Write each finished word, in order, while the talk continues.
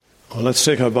Well, let's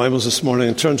take our Bibles this morning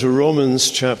and turn to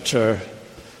Romans chapter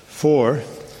 4.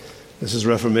 This is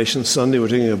Reformation Sunday. We're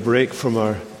taking a break from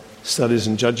our studies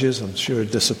in Judges. I'm sure you're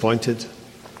disappointed.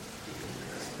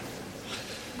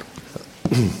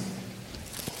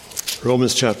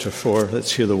 Romans chapter 4.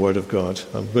 Let's hear the word of God.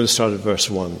 I'm going to start at verse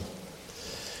 1.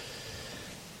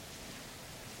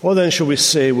 What then shall we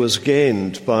say was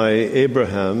gained by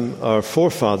Abraham, our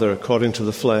forefather, according to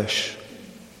the flesh?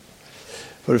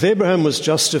 For if Abraham was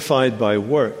justified by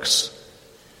works,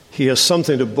 he has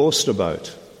something to boast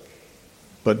about,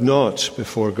 but not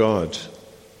before God.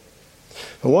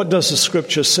 But what does the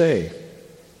Scripture say?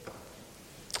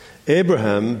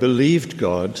 Abraham believed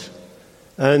God,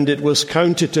 and it was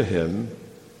counted to him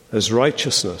as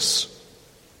righteousness.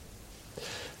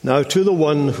 Now to the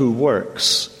one who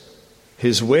works,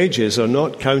 his wages are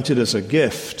not counted as a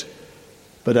gift,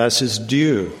 but as his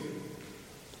due.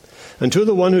 And to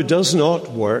the one who does not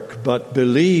work, but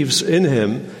believes in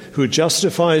him who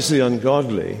justifies the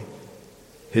ungodly,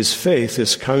 his faith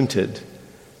is counted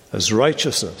as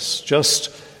righteousness,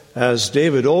 just as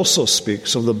David also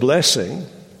speaks of the blessing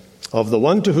of the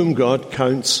one to whom God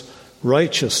counts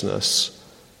righteousness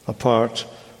apart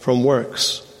from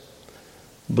works.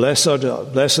 Blessed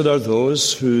are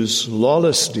those whose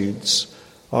lawless deeds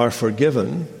are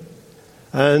forgiven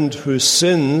and whose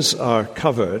sins are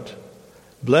covered.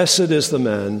 Blessed is the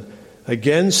man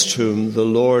against whom the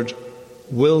Lord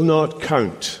will not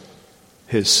count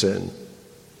his sin.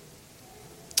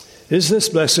 Is this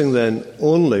blessing then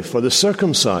only for the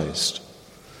circumcised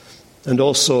and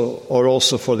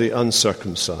also for the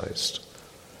uncircumcised?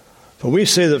 For we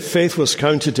say that faith was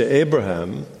counted to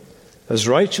Abraham as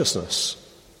righteousness.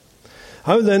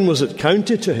 How then was it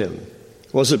counted to him?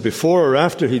 Was it before or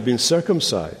after he'd been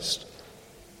circumcised?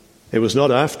 It was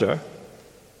not after,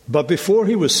 but before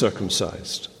he was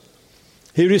circumcised.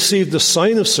 He received the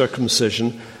sign of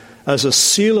circumcision as a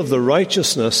seal of the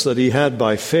righteousness that he had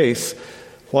by faith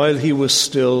while he was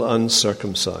still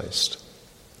uncircumcised.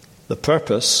 The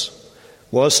purpose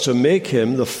was to make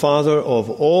him the father of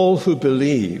all who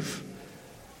believe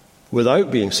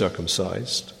without being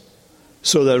circumcised,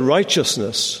 so that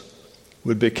righteousness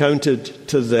would be counted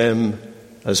to them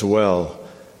as well,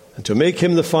 and to make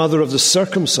him the father of the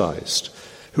circumcised,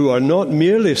 who are not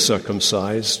merely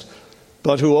circumcised,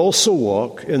 but who also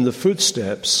walk in the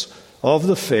footsteps of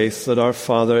the faith that our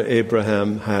father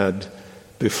Abraham had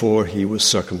before he was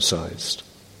circumcised.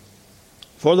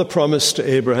 For the promise to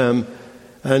Abraham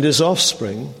and his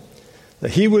offspring,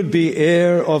 that he would be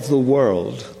heir of the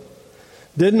world,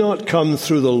 did not come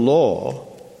through the law,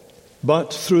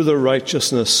 but through the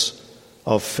righteousness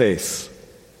of faith.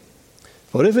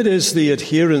 For if it is the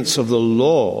adherents of the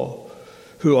law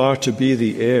who are to be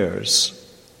the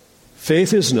heirs,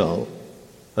 faith is null,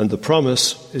 and the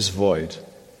promise is void.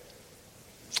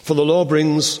 For the law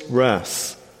brings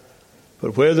wrath,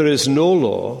 but where there is no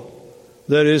law,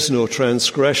 there is no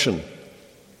transgression.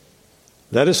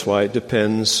 That is why it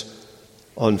depends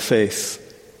on faith,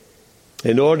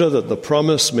 in order that the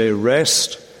promise may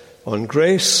rest on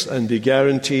grace and be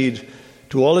guaranteed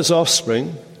to all his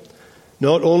offspring,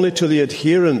 not only to the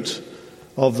adherent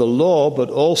of the law, but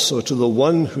also to the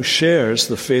one who shares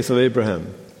the faith of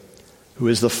Abraham, who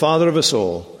is the father of us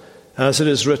all, as it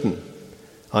is written,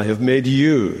 I have made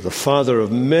you the father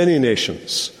of many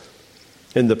nations,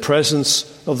 in the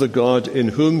presence of the God in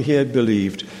whom he had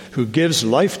believed, who gives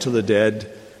life to the dead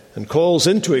and calls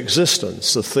into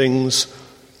existence the things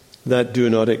that do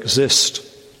not exist.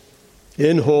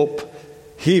 In hope,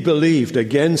 he believed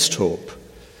against hope,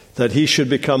 that he should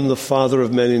become the father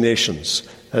of many nations,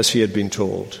 as he had been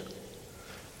told.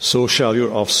 So shall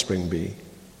your offspring be.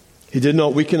 He did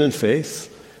not weaken in faith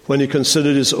when he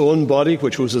considered his own body,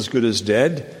 which was as good as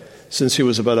dead, since he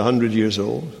was about 100 years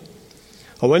old,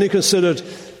 or when he considered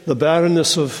the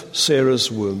barrenness of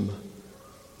Sarah's womb.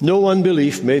 No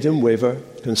unbelief made him waver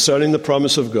concerning the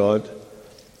promise of God,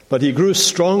 but he grew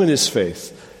strong in his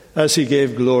faith as he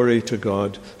gave glory to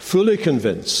God, fully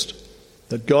convinced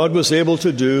that God was able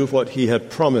to do what he had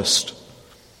promised.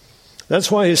 That's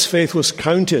why his faith was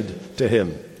counted to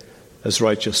him as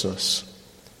righteousness.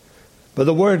 But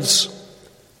the words,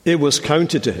 it was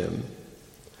counted to him,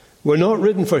 were not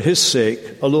written for his sake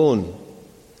alone,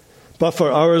 but for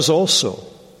ours also.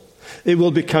 It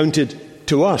will be counted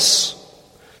to us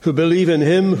who believe in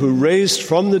him who raised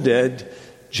from the dead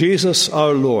Jesus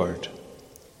our Lord,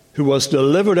 who was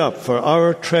delivered up for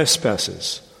our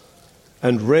trespasses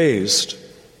and raised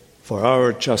for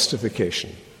our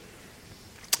justification.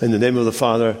 In the name of the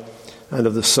Father, and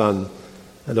of the Son,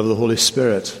 and of the Holy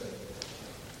Spirit.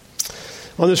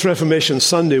 On this Reformation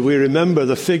Sunday, we remember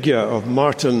the figure of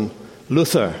Martin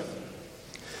Luther,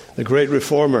 the great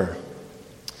reformer.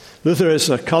 Luther is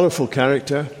a colorful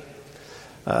character,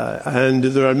 and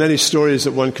there are many stories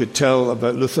that one could tell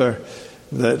about Luther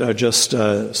that are just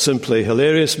simply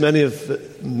hilarious. Many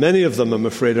of them, I'm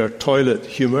afraid, are toilet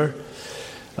humor.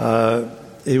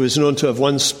 He was known to have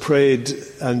once prayed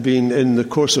and been, in the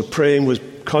course of praying, was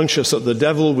conscious that the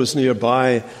devil was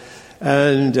nearby,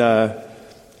 and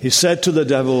he said to the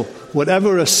devil,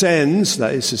 whatever ascends,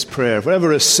 that is his prayer,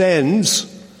 whatever ascends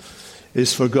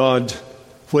is for God,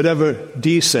 whatever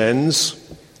descends,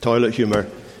 toilet humor,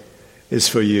 is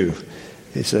for you.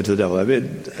 He said to the devil.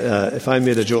 If I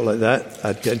made a joke like that,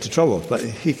 I'd get into trouble, but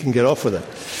he can get off with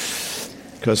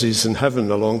it because he's in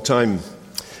heaven a long time.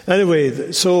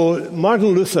 Anyway, so Martin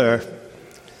Luther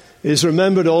is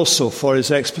remembered also for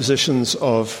his expositions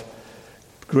of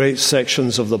great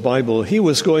sections of the Bible. He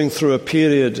was going through a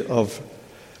period of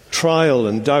trial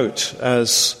and doubt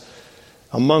as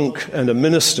a monk and a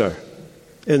minister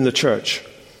in the church.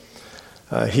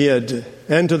 He had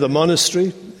entered the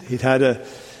monastery. He'd had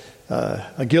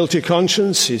a guilty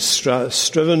conscience. He's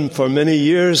striven for many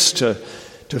years to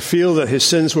feel that his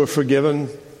sins were forgiven.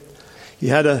 He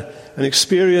had an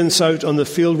experience out on the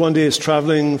field one day. He's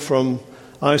traveling from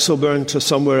Eiselborn to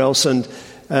somewhere else, and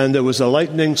there was a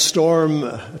lightning storm.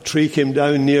 A tree came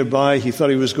down nearby. He thought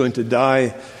he was going to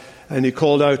die, and he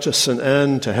called out to St.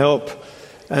 Anne to help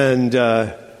and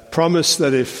promised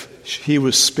that if he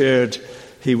was spared,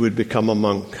 he would become a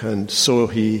monk. And so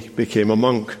he became a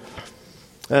monk.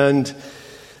 And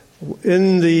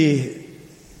in the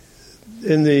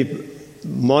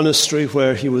monastery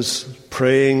where he was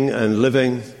praying and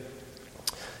living,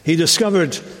 he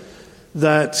discovered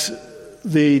that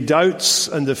the doubts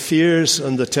and the fears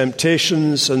and the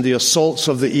temptations and the assaults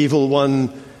of the evil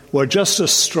one were just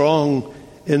as strong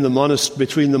in the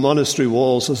between the monastery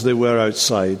walls as they were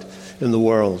outside in the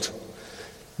world.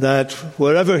 That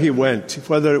wherever he went,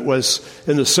 whether it was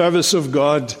in the service of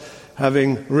God,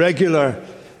 having regular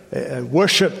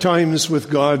worship times with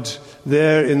God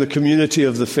there in the community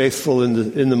of the faithful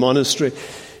in the monastery,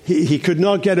 he could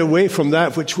not get away from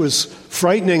that which was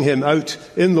frightening him out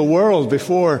in the world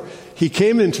before he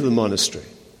came into the monastery.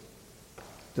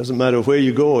 Doesn't matter where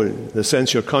you go, in the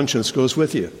sense your conscience goes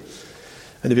with you.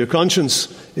 And if your conscience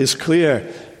is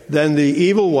clear, then the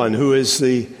evil one, who is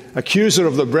the accuser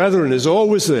of the brethren, is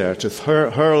always there to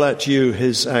hurl at you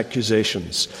his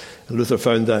accusations. And Luther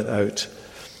found that out.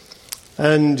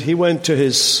 And he went to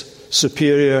his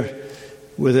superior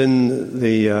within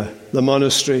the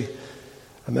monastery,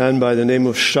 a man by the name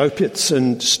of Staupitz,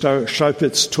 and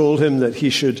Staupitz told him that he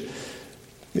should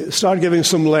start giving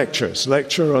some lecture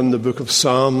on the book of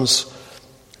Psalms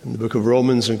and the book of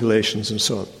Romans and Galatians and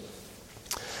so on.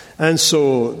 And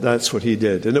so that's what he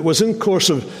did. And it was in course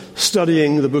of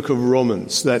studying the book of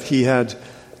Romans that he had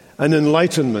an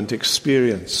enlightenment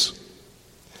experience.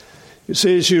 You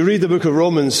see, as you read the book of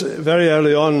Romans, very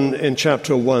early on in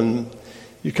chapter 1,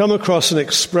 you come across an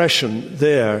expression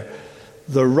there,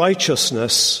 the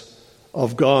righteousness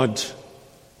of God.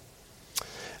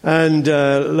 And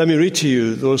let me read to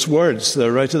you those words.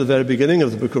 They're right at the very beginning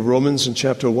of the book of Romans in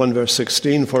chapter 1, verse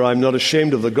 16. For I am not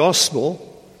ashamed of the gospel,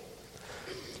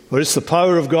 for it's the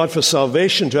power of God for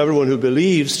salvation to everyone who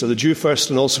believes, to the Jew first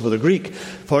and also for the Greek.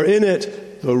 For in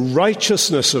it the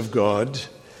righteousness of God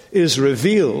is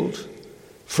revealed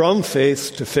from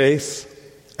faith to faith,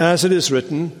 as it is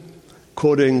written,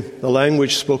 quoting the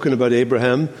language spoken about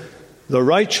Abraham, the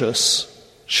righteous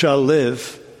shall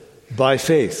live by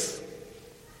faith.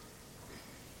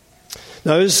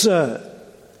 Now, as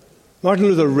Martin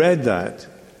Luther read that,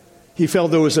 he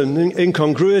felt there was an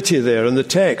incongruity there in the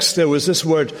text. There was this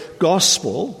word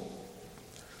gospel,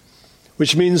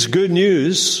 which means good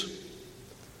news,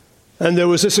 and there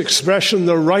was this expression,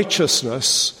 the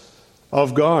righteousness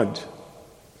of God.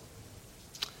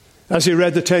 As he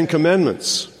read the Ten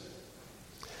Commandments,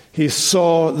 he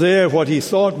saw there what he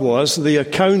thought was the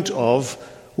account of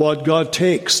what God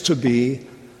takes to be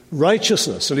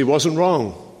righteousness, and he wasn't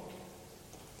wrong.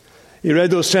 He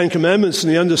read those Ten Commandments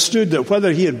and he understood that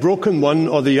whether he had broken one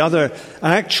or the other,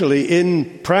 actually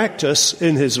in practice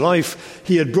in his life,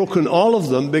 he had broken all of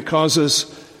them, because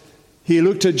as he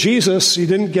looked at Jesus, he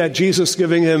didn't get Jesus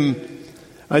giving him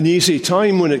an easy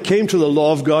time when it came to the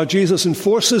law of God. Jesus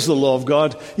enforces the law of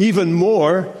God even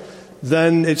more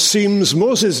than it seems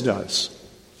Moses does.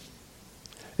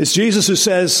 It's Jesus who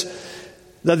says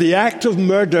that the act of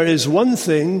murder is one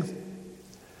thing,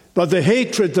 but the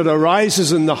hatred that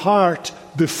arises in the heart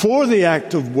before the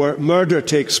act of murder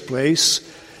takes place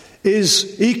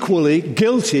is equally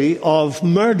guilty of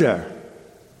murder.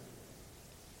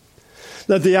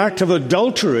 That the act of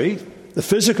adultery, the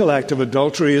physical act of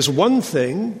adultery, is one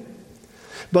thing,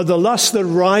 But the lust that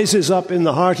rises up in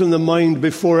the heart and the mind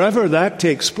before ever that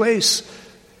takes place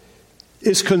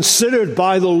is considered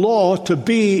by the law to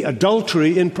be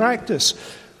adultery in practice,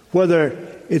 whether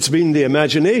it's been the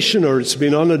imagination or it's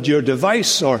been on your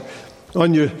device or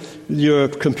on your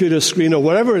computer screen or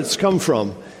wherever it's come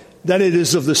from, that it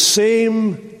is of the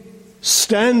same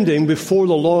standing before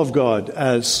the law of God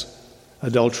as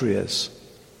adultery is.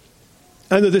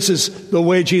 And that this is the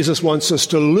way Jesus wants us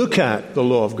to look at the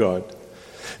law of God.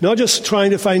 Not just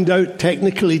trying to find out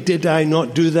technically, did I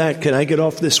not do that? Can I get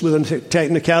off this with a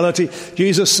technicality?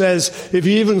 Jesus says, if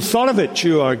you even thought of it,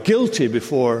 you are guilty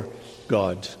before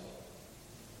God.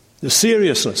 The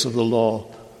seriousness of the law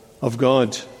of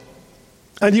God.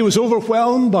 And he was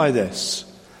overwhelmed by this.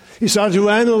 He started to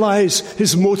analyze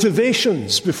his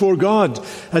motivations before God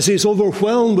as he's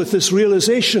overwhelmed with this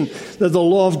realization that the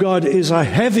law of God is a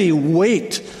heavy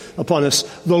weight upon us.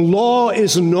 The law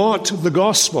is not the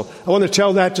gospel. I want to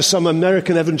tell that to some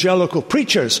American evangelical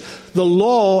preachers. The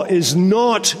law is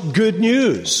not good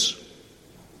news.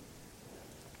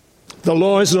 The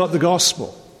law is not the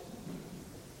gospel.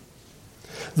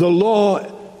 The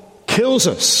law kills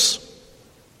us.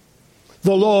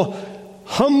 The law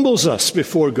humbles us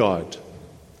before God.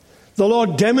 The law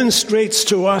demonstrates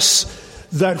to us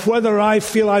that whether I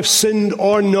feel I've sinned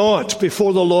or not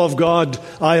before the law of God,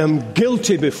 I am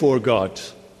guilty before God.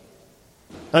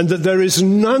 And that there is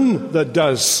none that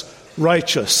does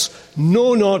righteous,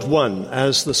 no, not one,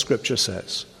 as the Scripture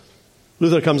says.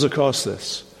 Luther comes across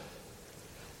this.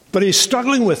 But he's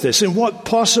struggling with this. In what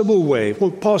possible way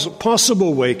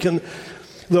can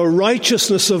the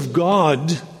righteousness of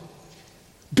God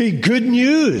be good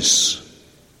news?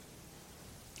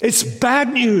 It's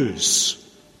bad news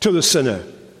to the sinner.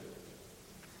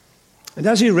 And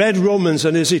as he read Romans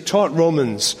and as he taught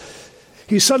Romans,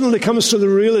 he suddenly comes to the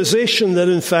realization that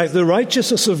in fact the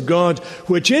righteousness of God,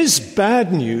 which is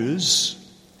bad news,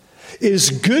 is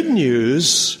good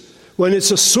news when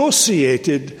it's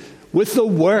associated with the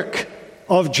work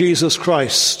of Jesus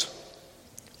Christ.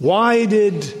 Why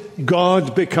did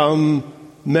God become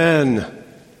man?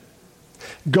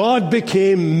 God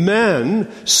became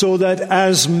man so that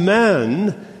as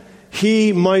man,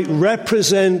 he might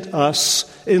represent us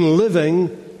in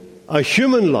living a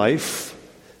human life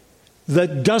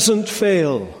that doesn't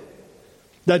fail,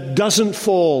 that doesn't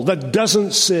fall, that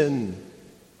doesn't sin.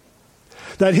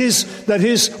 That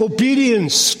his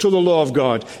obedience to the law of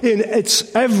God in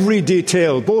its every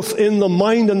detail, both in the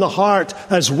mind and the heart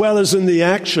as well as in the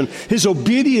action, his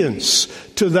obedience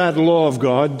to that law of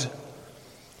God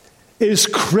is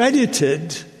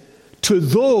credited to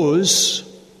those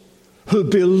who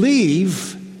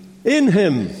believe in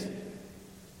him.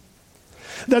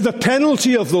 That the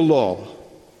penalty of the law,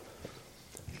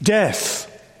 death,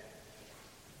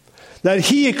 that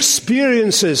he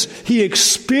experiences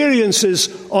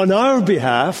on our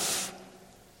behalf,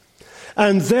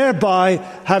 and thereby,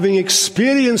 having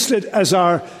experienced it as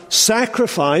our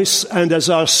sacrifice and as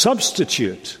our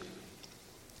substitute,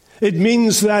 it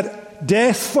means that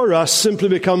death for us simply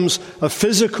becomes a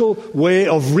physical way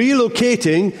of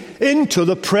relocating into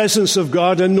the presence of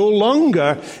God, and no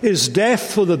longer is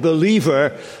death for the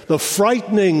believer the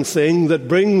frightening thing that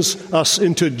brings us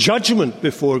into judgment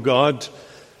before God,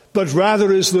 but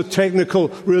rather is the technical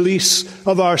release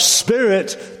of our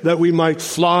spirit that we might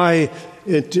fly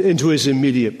into his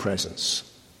immediate presence.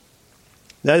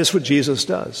 That is what Jesus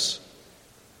does.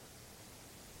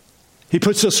 He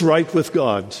puts us right with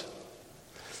God.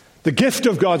 The gift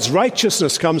of God's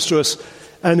righteousness comes to us,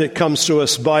 and it comes to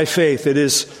us by faith. It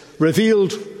is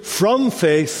revealed from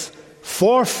faith,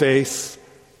 for faith.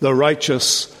 The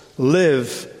righteous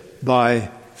live by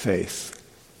faith.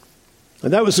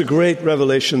 And that was a great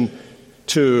revelation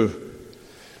to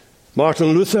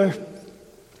Martin Luther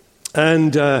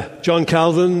and John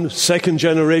Calvin, second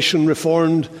generation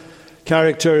Reformed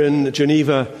character in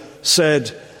Geneva,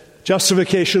 said,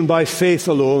 justification by faith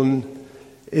alone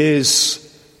is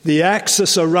the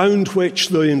axis around which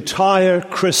the entire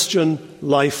Christian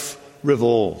life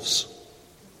revolves.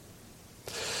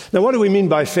 Now, what do we mean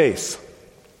by faith?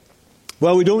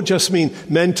 Well, we don't just mean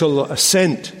mental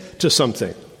assent to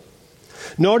something.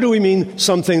 Nor do we mean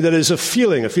something that is a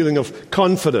feeling of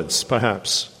confidence,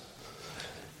 perhaps.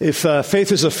 If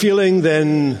faith is a feeling,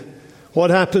 then what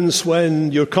happens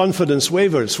when your confidence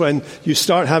wavers, when you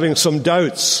start having some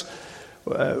doubts?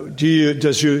 Do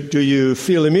you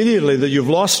feel immediately that you've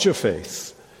lost your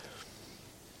faith?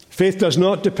 Faith does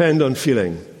not depend on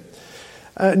feeling.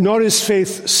 Nor is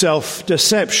faith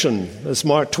self-deception. As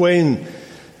Mark Twain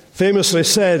famously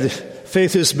said,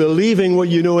 faith is believing what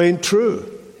you know ain't true.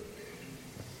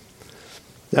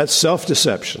 That's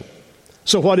self-deception.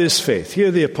 So what is faith? Here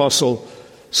the apostle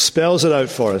spells it out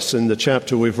for us in the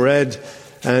chapter we've read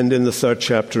and in the 3rd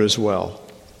chapter as well.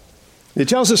 He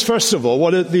tells us, first of all,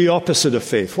 what is the opposite of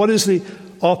faith? What is the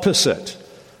opposite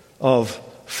of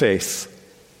faith?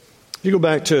 If you go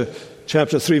back to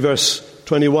chapter 3, verse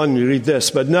 21, you read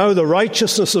this, "But now the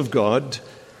righteousness of God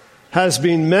has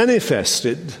been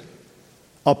manifested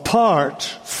apart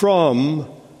from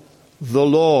the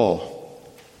law."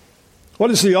 What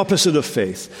is the opposite of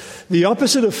faith? The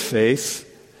opposite of faith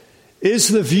is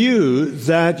the view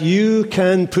that you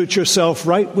can put yourself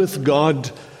right with God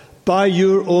by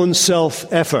your own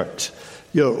self-effort,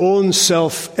 your own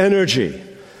self-energy,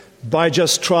 by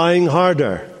just trying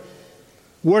harder,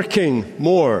 working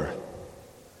more,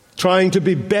 trying to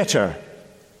be better.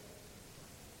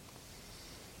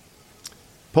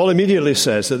 Paul immediately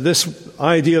says that this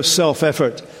idea of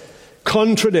self-effort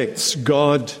contradicts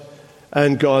God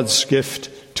and God's gift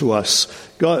to us.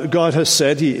 God has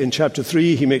said, in chapter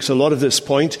 3, he makes a lot of this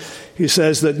point. He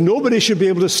says that nobody should be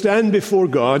able to stand before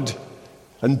God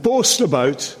and boast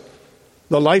about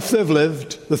the life they've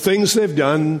lived, the things they've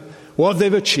done, what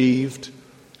they've achieved,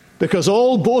 because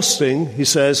all boasting, he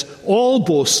says, all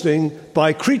boasting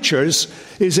by creatures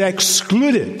is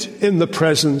excluded in the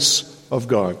presence of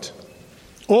God.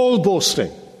 All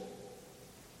boasting.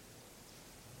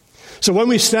 So when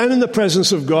we stand in the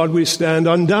presence of God, we stand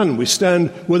undone. We stand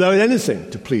without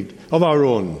anything to plead of our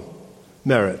own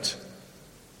merit.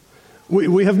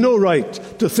 We have no right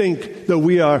to think that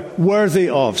we are worthy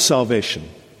of salvation,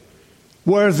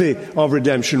 worthy of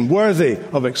redemption, worthy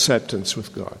of acceptance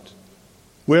with God.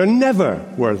 We are never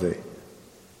worthy.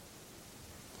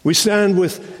 We stand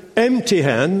with empty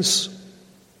hands,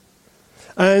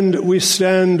 and we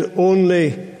stand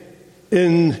only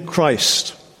in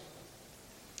Christ,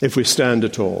 if we stand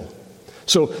at all.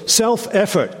 So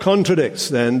self-effort contradicts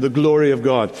then the glory of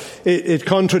God. It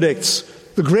contradicts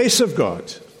the grace of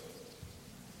God.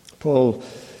 Paul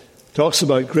talks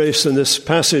about grace in this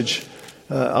passage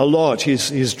a lot.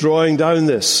 He's drawing down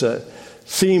this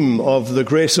theme of the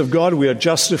grace of God. We are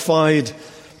justified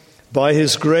by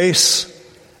his grace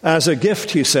as a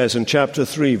gift, he says in chapter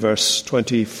 3, verse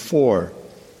 24.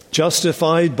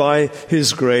 Justified by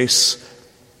his grace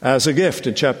as a gift.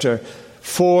 In chapter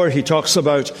 4, he talks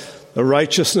about the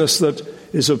righteousness that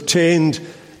is obtained,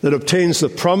 that obtains the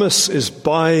promise is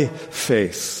by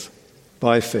faith.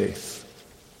 By faith.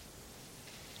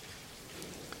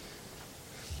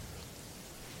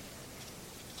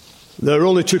 There are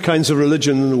only two kinds of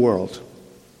religion in the world.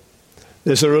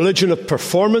 There's a religion of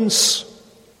performance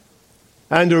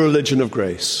and a religion of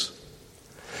grace.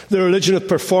 The religion of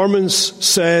performance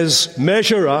says,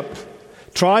 measure up,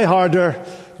 try harder,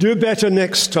 do better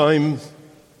next time.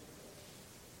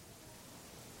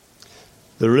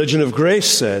 The religion of grace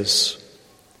says,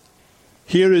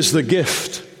 here is the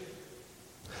gift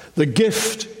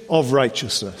of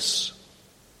righteousness.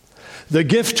 The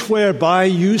gift whereby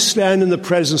you stand in the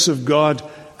presence of God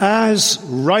as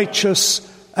righteous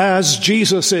as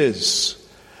Jesus is,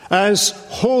 as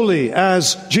holy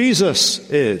as Jesus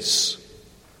is,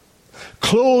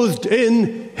 clothed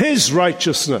in his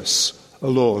righteousness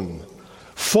alone,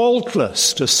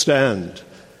 faultless to stand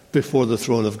before the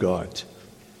throne of God.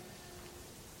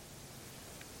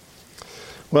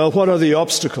 Well, what are the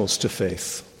obstacles to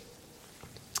faith?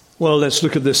 Well, let's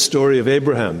look at this story of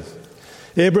Abraham.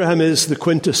 Abraham is the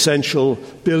quintessential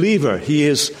believer. He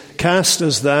is cast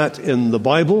as that in the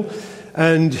Bible,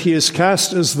 and he is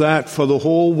cast as that for the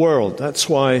whole world. That's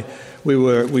why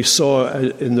we saw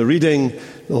in the reading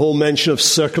the whole mention of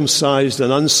circumcised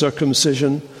and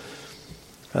uncircumcision.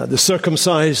 The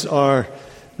circumcised are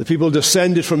the people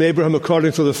descended from Abraham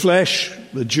according to the flesh,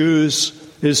 the Jews,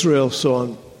 Israel, so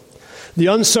on. The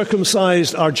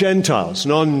uncircumcised are Gentiles,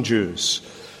 non-Jews.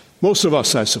 Most of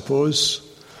us, I suppose.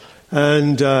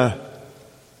 And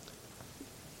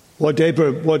what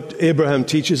Abraham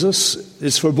teaches us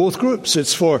is for both groups.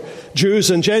 It's for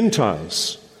Jews and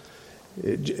Gentiles.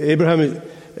 Abraham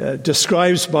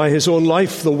describes by his own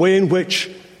life the way in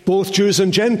which both Jews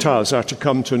and Gentiles are to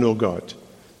come to know God.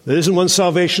 There isn't one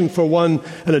salvation for one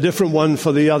and a different one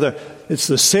for the other. It's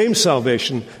the same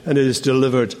salvation, and it is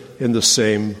delivered in the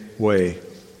same way.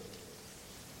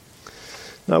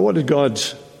 Now, what did God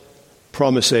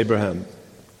promise Abraham?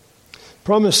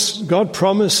 God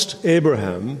promised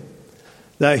Abraham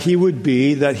that he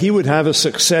would have a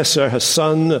successor, a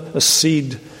son, a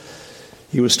seed.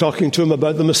 He was talking to him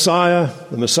about the Messiah.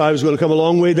 The Messiah was going to come a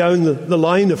long way down the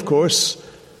line, of course.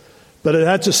 But it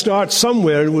had to start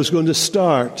somewhere, and it was going to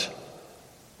start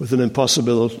with an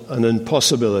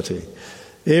impossibility.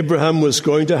 Abraham was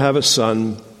going to have a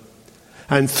son,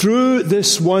 And through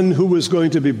this one who was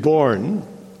going to be born,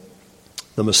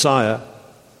 the Messiah,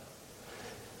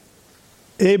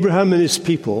 Abraham and his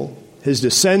people, his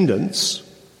descendants,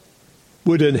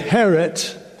 would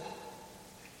inherit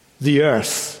the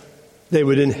earth. They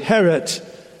would inherit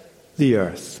the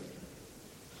earth.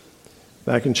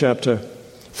 Back in chapter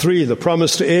 3, the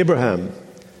promise to Abraham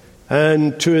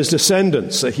and to his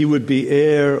descendants that he would be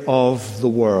heir of the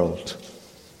world.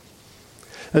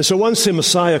 And so once the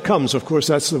Messiah comes, of course,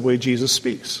 that's the way Jesus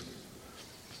speaks.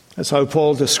 That's how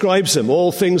Paul describes him.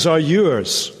 All things are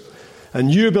yours, and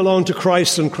you belong to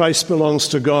Christ, and Christ belongs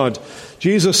to God.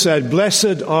 Jesus said,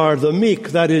 blessed are the meek,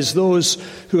 that is, those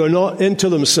who are not into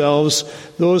themselves,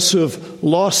 those who have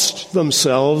lost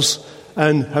themselves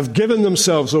and have given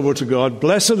themselves over to God.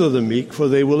 Blessed are the meek, for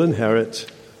they will inherit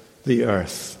the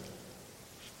earth.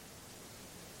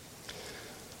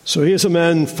 So here's a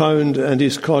man found, and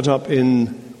he's caught up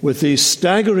with these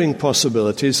staggering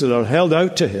possibilities that are held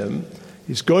out to him.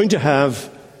 He's going to have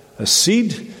a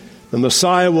seed. The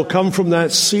Messiah will come from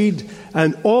that seed,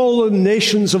 and all the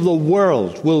nations of the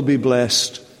world will be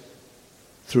blessed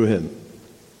through him.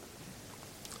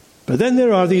 But then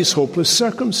there are these hopeless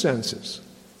circumstances.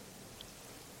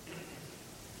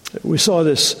 We saw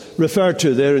this referred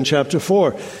to there in chapter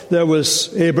 4. There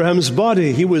was Abraham's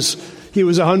body. He was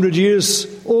 100 years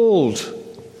old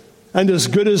and as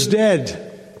good as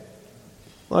dead.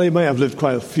 Well, he might have lived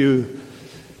quite a few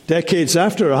decades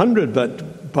after 100,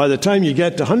 but by the time you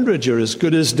get to 100, you're as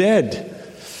good as dead.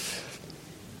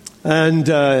 And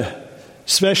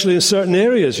especially in certain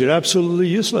areas, you're absolutely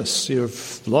useless.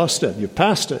 You've lost it. You've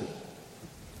passed it.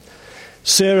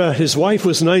 Sarah, his wife,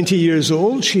 was 90 years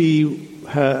old.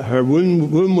 Her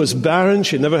womb was barren.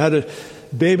 She never had a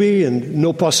baby and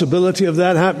no possibility of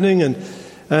that happening.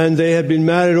 And they had been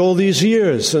married all these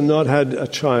years and not had a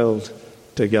child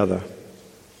together.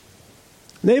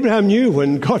 And Abraham knew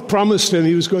when God promised him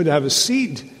he was going to have a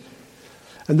seed,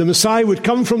 and the Messiah would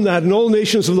come from that, and all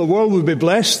nations of the world would be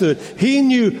blessed. That he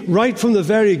knew right from the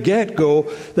very get-go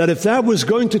that if that was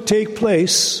going to take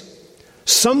place,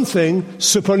 something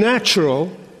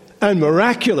supernatural and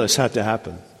miraculous had to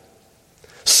happen.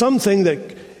 Something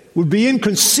that would be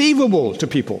inconceivable to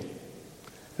people.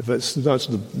 If that's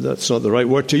not the right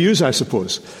word to use, I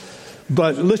suppose.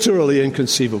 But literally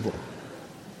inconceivable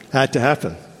had to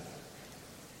happen.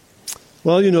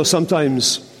 Well,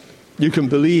 sometimes you can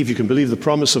believe the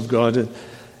promise of God,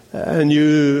 and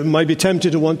you might be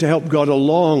tempted to want to help God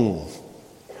along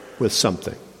with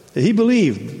something. He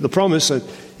believed the promise, and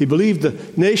he believed the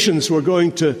nations were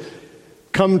going to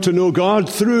come to know God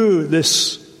through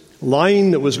this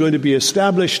line that was going to be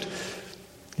established.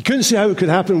 He couldn't see how it could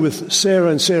happen with Sarah,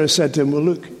 and Sarah said to him, well,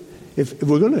 look, if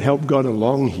we're going to help God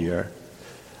along here,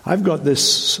 I've got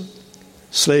this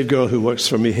slave girl who works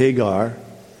for me, Hagar.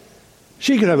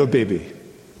 She could have a baby,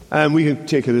 and we can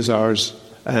take it as ours,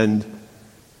 and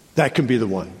that can be the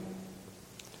one.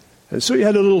 And so he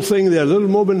had a little thing there, a little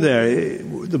moment there.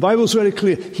 The Bible's very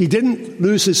clear. He didn't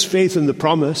lose his faith in the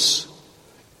promise,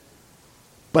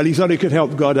 but he thought he could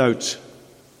help God out.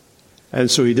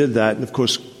 And so he did that. And of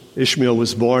course, Ishmael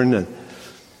was born, and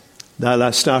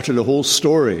that started a whole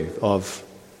story of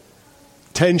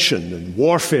tension and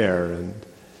warfare, and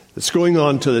it's going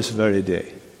on to this very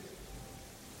day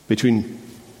between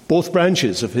both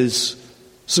branches of his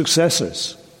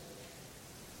successors.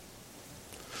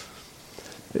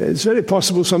 It's very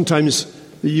possible sometimes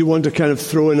that you want to kind of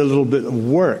throw in a little bit of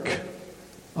work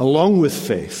along with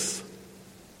faith.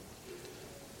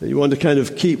 That you want to kind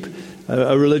of keep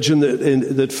a religion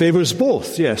that favors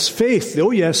both. Yes, faith.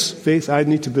 Oh yes, faith. I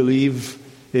need to believe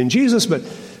in Jesus, but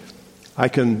I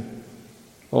can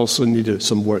also need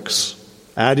some works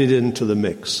added into the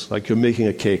mix, like you're making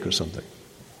a cake or something.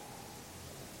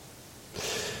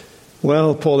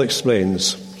 Well, Paul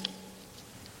explains.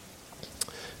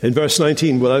 In verse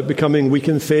 19, without becoming weak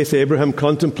in faith, Abraham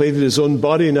contemplated his own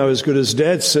body, now as good as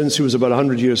dead, since he was about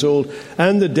 100 years old,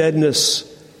 and the deadness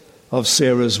of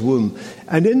Sarah's womb.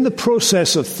 And in the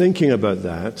process of thinking about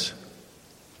that,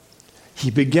 he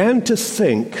began to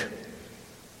think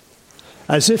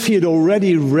as if he had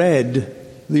already read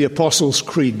the Apostles'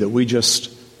 Creed that we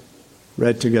just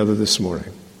read together this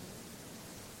morning.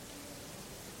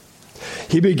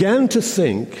 He began to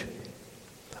think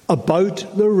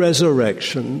about the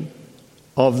resurrection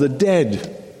of the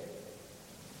dead.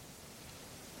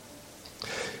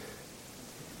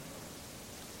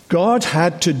 God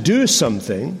had to do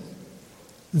something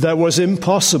that was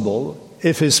impossible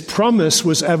if his promise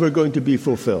was ever going to be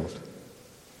fulfilled.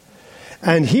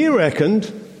 And he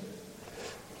reckoned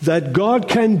that God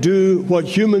can do what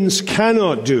humans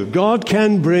cannot do. God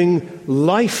can bring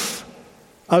life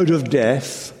out of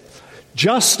death,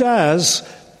 just as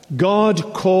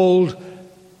God called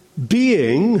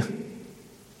being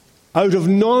out of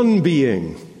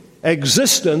non-being,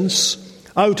 existence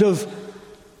out of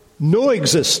no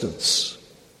existence,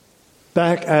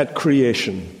 back at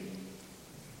creation.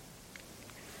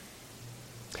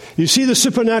 You see, the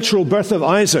supernatural birth of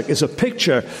Isaac is a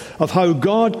picture of how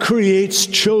God creates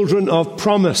children of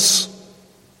promise.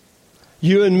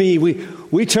 You and me,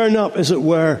 we turn up, as it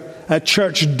were, at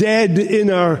church dead in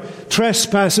our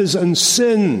trespasses and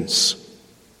sins.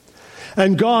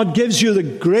 And God gives you the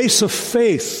grace of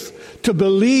faith to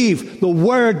believe the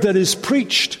word that is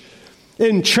preached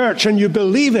in church, and you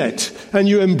believe it, and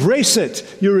you embrace it,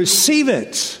 you receive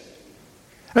it.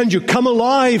 And you come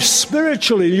alive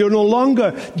spiritually. You're no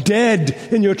longer dead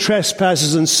in your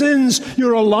trespasses and sins.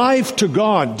 You're alive to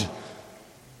God.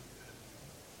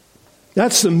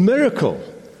 That's the miracle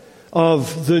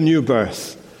of the new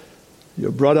birth.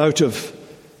 You're brought out of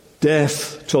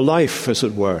death to life, as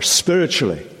it were,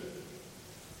 spiritually.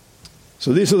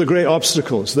 So these are the great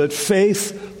obstacles that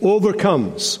faith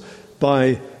overcomes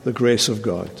by the grace of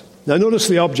God. Now notice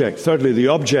the object. Thirdly, the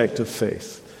object of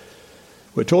faith.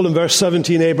 We're told in verse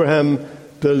 17, Abraham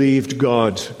believed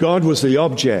God. God was the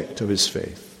object of his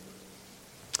faith.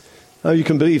 Now you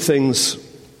can believe things,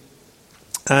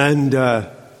 and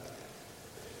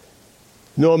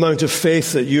no amount of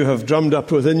faith that you have drummed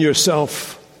up within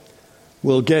yourself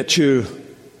will get you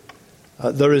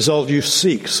the result you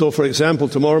seek. So, for example,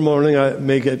 tomorrow morning I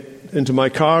may get into my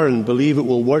car and believe it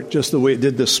will work just the way it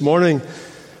did this morning.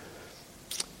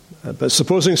 But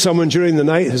supposing someone during the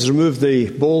night has removed the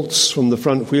bolts from the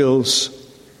front wheels,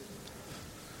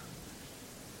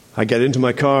 I get into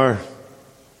my car,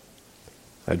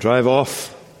 I drive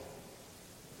off,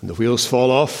 and the wheels fall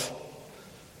off,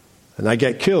 and I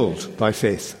get killed by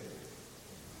faith.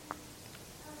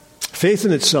 Faith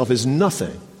in itself is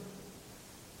nothing.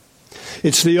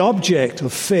 It's the object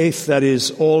of faith that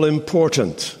is all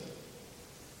important.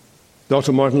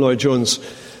 Dr. Martin Lloyd-Jones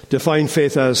defined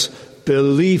faith as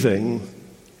believing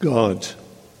God.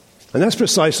 And that's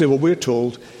precisely what we're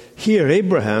told here.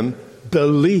 Abraham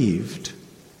believed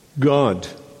God.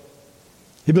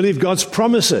 He believed God's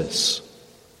promises.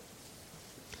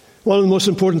 One of the most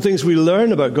important things we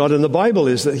learn about God in the Bible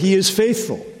is that He is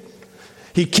faithful.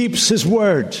 He keeps His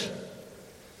word.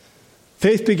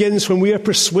 Faith begins when we are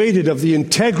persuaded of the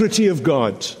integrity of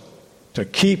God to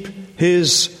keep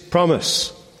His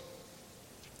promise.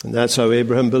 And that's how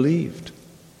Abraham believed.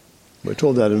 We're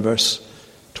told that in verse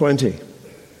 20.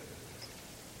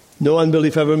 No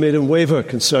unbelief ever made him waver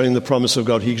concerning the promise of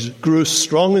God. He grew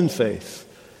strong in faith,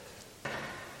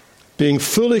 being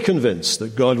fully convinced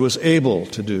that God was able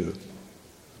to do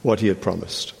what He had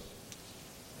promised.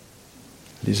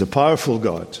 He's a powerful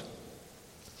God.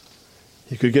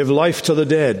 He could give life to the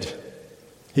dead.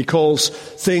 He calls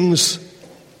things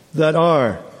that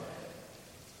are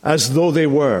as though they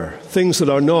were, things that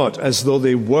are not as though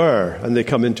they were, and they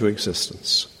come into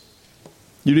existence.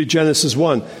 You read Genesis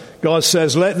 1. God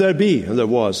says, "Let there be," and there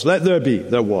was. "Let there be,"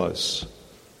 there was.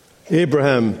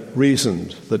 Abraham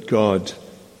reasoned that God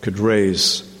could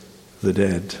raise the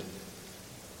dead.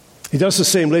 He does the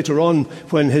same later on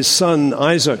when his son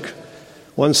Isaac,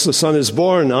 once the son is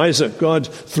born, Isaac, God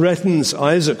threatens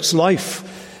Isaac's life,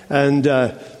 and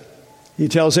He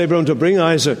tells Abraham to bring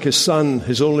Isaac, his son,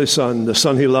 his only son, the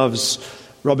son he loves,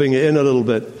 rubbing it in a little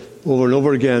bit over and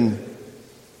over again,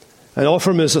 and offer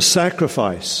him as a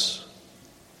sacrifice.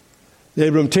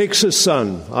 Abraham takes his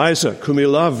son, Isaac, whom he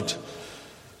loved,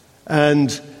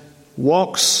 and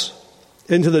walks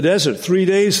into the desert. 3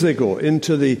 days they go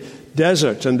into the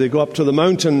desert, and they go up to the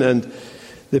mountain, and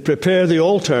they prepare the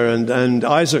altar, and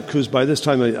Isaac, who's by this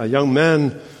time a young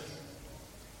man,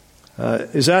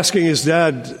 is asking his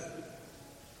dad,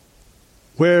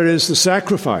 "Where is the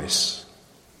sacrifice?"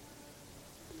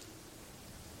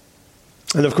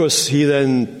 And of course, he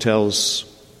then tells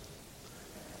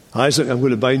Isaac, "I'm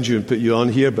going to bind you and put you on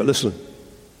here, but listen,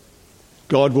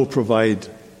 God will provide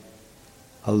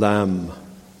a lamb,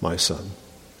 my son."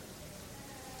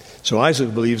 So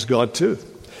Isaac believes God too.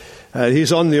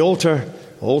 He's on the altar,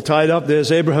 all tied up.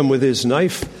 There's Abraham with his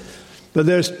knife. But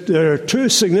there are two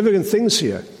significant things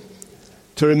here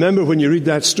to remember when you read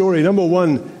that story. Number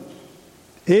one,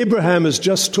 Abraham has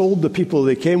just told the people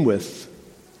they came with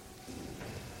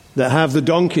that have the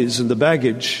donkeys and the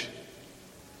baggage,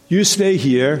 "You stay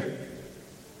here,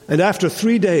 and after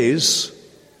 3 days,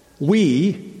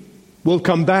 we will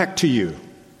come back to you."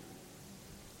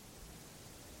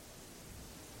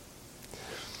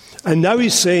 And now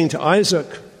he's saying to Isaac,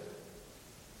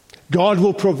 "God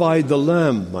will provide the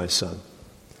lamb, my son."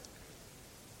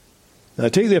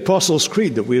 Take the Apostles'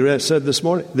 Creed that we said this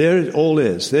morning. There it all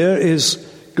is. There is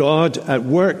God at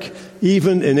work,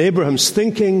 even in Abraham's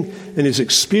thinking, in his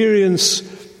experience,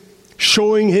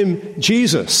 showing him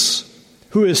Jesus,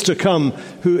 who is to come,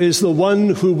 who is the one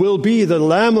who will be the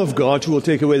Lamb of God who will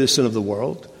take away the sin of the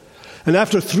world. And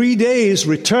after 3 days,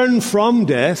 return from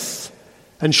death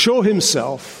and show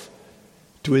himself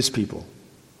to his people.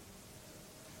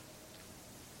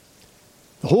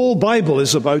 The whole Bible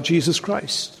is about Jesus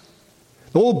Christ.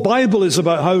 The whole Bible is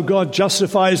about how God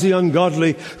justifies the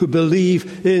ungodly who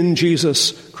believe in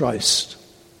Jesus Christ.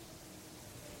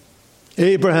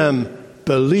 Abraham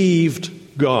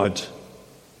believed God.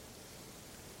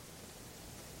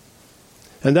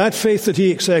 And that faith that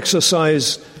he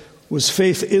exercised was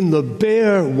faith in the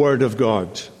bare Word of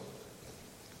God.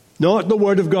 Not the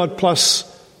Word of God plus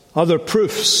other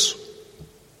proofs.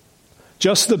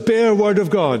 Just the bare Word of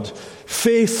God.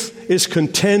 Faith is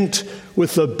content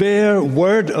with the bare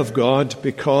Word of God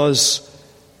because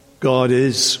God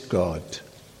is God.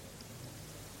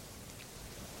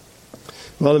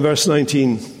 Well, in verse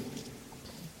 19,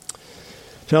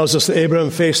 tells us that Abraham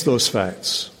faced those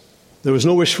facts. There was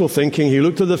no wishful thinking. He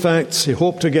looked at the facts. He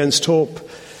hoped against hope.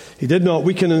 He did not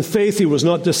weaken in faith. He was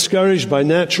not discouraged by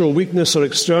natural weakness or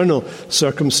external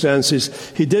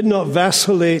circumstances. He did not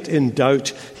vacillate in doubt.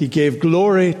 He gave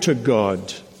glory to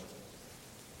God.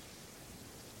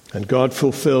 And God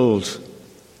fulfilled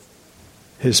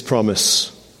his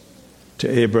promise to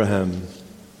Abraham.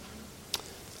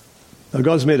 Now,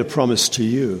 God's made a promise to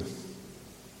you.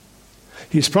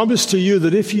 He's promised to you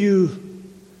that if you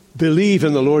believe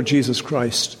in the Lord Jesus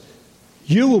Christ,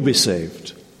 you will be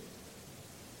saved.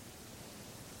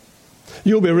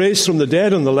 You'll be raised from the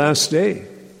dead on the last day.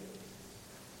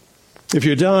 If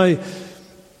you die,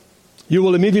 you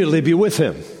will immediately be with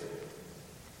him.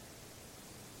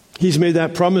 He's made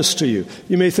that promise to you.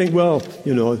 You may think, well,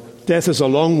 death is a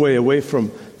long way away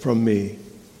from me.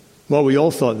 Well, we all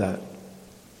thought that.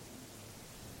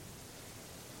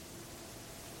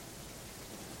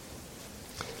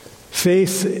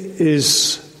 Faith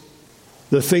is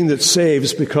the thing that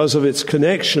saves because of its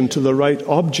connection to the right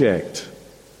object.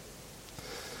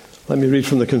 Let me read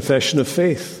from the Confession of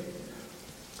Faith.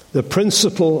 The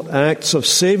principal acts of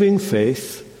saving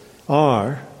faith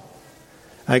are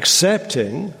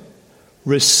accepting,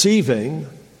 receiving,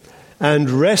 and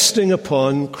resting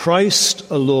upon Christ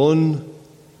alone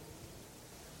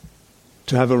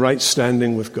to have a right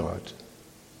standing with God,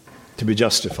 to be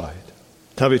justified,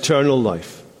 to have eternal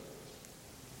life.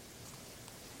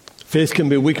 Faith can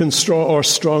be weak and strong, or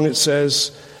strong, it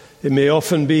says. It may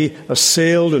often be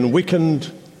assailed and weakened,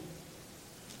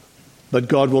 but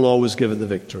God will always give it the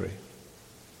victory.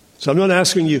 So I'm not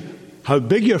asking you how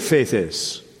big your faith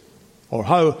is or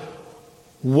how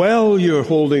well you're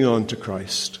holding on to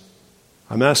Christ.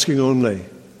 I'm asking only,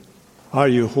 are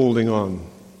you holding on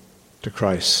to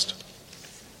Christ?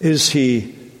 Is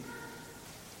he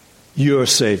your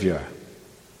Savior?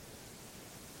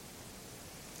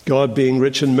 God, being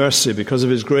rich in mercy because of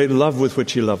his great love with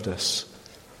which he loved us,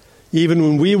 even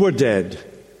when we were dead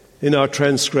in our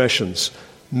transgressions,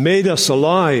 made us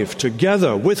alive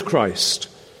together with Christ.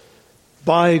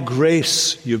 By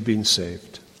grace you've been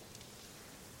saved.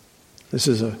 This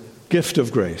is a gift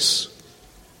of grace.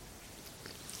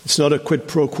 It's not a quid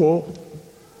pro quo.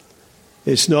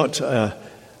 It's not a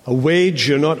wage.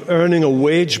 You're not earning a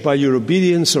wage by your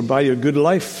obedience or by your good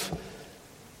life.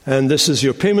 And this is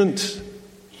your payment.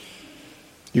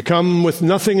 You come with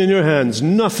nothing in your hands.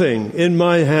 Nothing in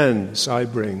my hands I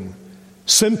bring.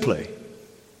 Simply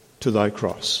to thy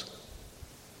cross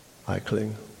I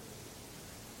cling.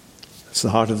 It's the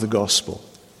heart of the gospel.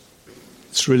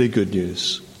 It's really good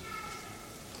news.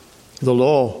 The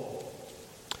law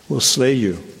will slay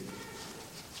you.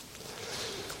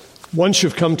 Once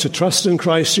you've come to trust in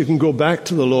Christ, you can go back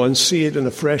to the law and see it in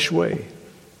a fresh way,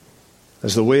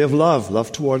 as the way of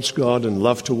love towards God and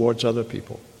love towards other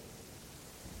people.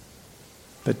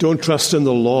 But don't trust in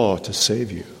the law to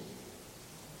save you.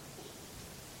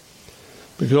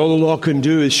 Because all the law can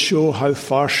do is show how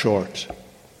far short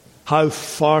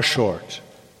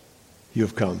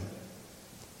you've come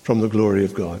from the glory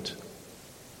of God.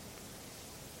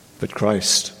 But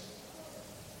Christ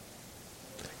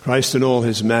in all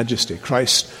his majesty,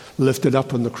 Christ lifted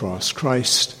up on the cross,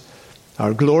 Christ,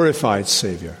 our glorified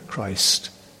Savior,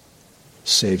 Christ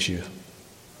saves you.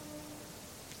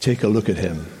 Take a look at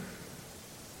him.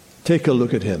 Take a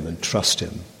look at him and trust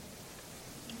him.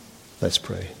 Let's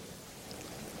pray.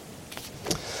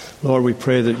 Lord, we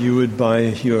pray that you would, by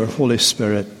your Holy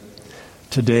Spirit,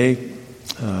 today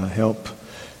help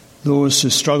those who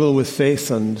struggle with faith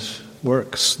and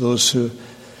works, those who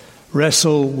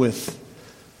wrestle with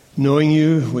knowing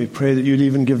you. We pray that you'd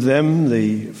even give them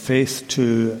the faith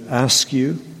to ask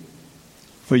you,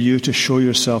 for you to show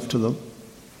yourself to them.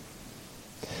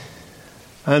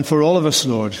 And for all of us,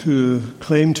 Lord, who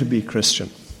claim to be Christian,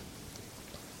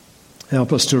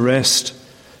 help us to rest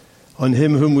on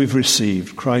him whom we've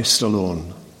received, Christ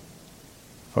alone,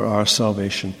 for our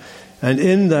salvation. And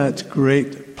in that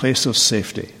great place of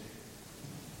safety,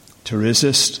 to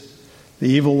resist the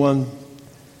evil one,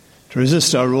 to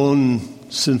resist our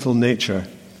own sinful nature,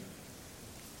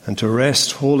 and to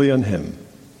rest wholly on him.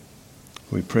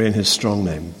 We pray in his strong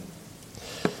name.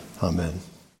 Amen.